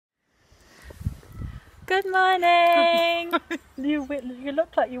Good morning. You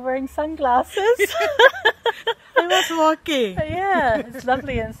look like you're wearing sunglasses. I was walking. Yeah, it's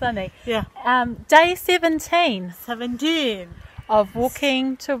lovely and sunny. Yeah. Day 17 of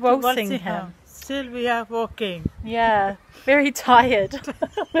walking to Walsingham. Still we are walking. Yeah, very tired.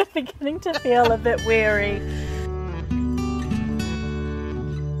 We're beginning to feel a bit weary.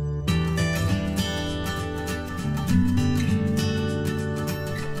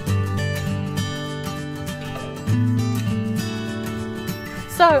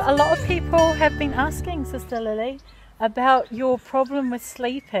 So a lot of people have been asking Sister Lily about your problem with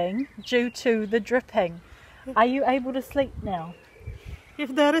sleeping due to the dripping. Are you able to sleep now?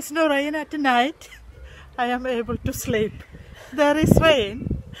 If there is no rain at night, I am able to sleep. There is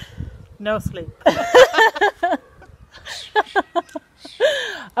rain, no sleep.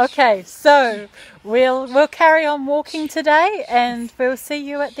 Okay, so we'll carry on walking today, and we'll see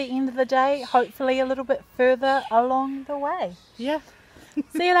you at the end of the day, hopefully a little bit further along the way. Yeah.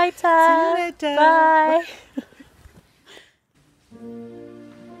 See you later. See you later. Bye.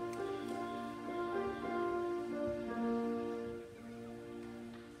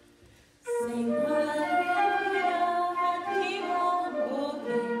 Sing hallelujah and keep on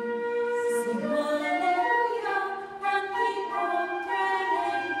walking. Sing hallelujah and keep on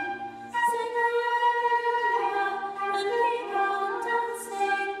praying. Sing hallelujah and keep on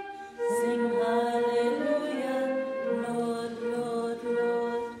dancing. Sing hallelujah, Lord, Lord,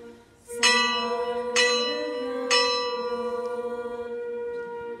 Lord. Sing hallelujah, Lord.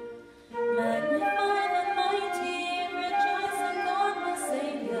 Magnify the mighty, rejoice in God my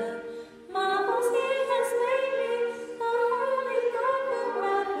Saviour. Marvels He has made me, the Holy God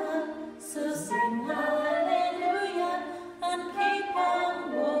forever. So sing hallelujah and keep on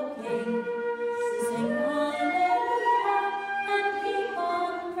walking. Sing hallelujah and keep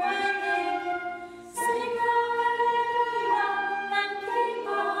on praying. Sing hallelujah and keep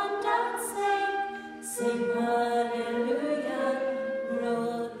on dancing. Sing hallelujah,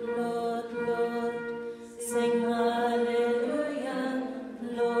 Lord, Lord, Lord. Sing hallelujah,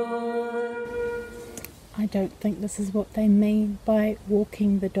 Lord. I don't think this is what they mean by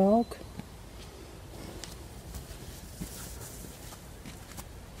walking the dog.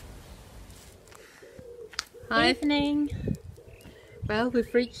 Hi. Evening. Well,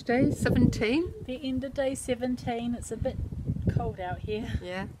 we've reached day 17. The end of day 17. It's a bit cold out here.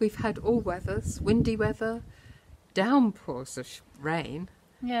 Yeah, we've had all weathers, windy weather, downpours of rain,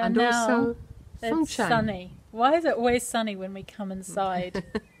 Yeah, and now also it's sunshine. sunny. Why is it always sunny when we come inside?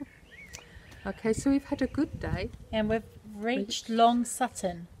 Okay, so we've had a good day. And we've reached Long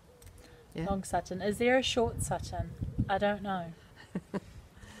Sutton. Yeah. Long Sutton. Is there a Short Sutton? I don't know.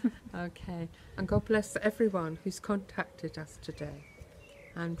 Okay, and God bless everyone who's contacted us today.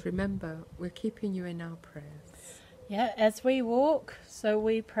 And remember, we're keeping you in our prayers. Yeah, as we walk, so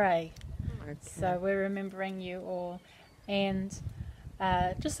we pray. Okay. So we're remembering you all. And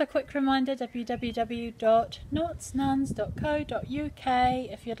just a quick reminder, www.knotsnuns.co.uk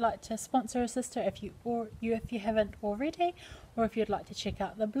if you'd like to sponsor a sister, if you haven't already, or if you'd like to check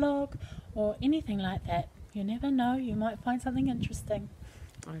out the blog or anything like that. You never know, you might find something interesting.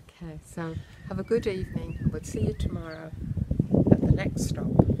 Okay, so have a good evening. We'll see you tomorrow at the next stop.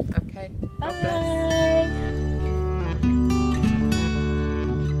 Okay? God bless. Bye.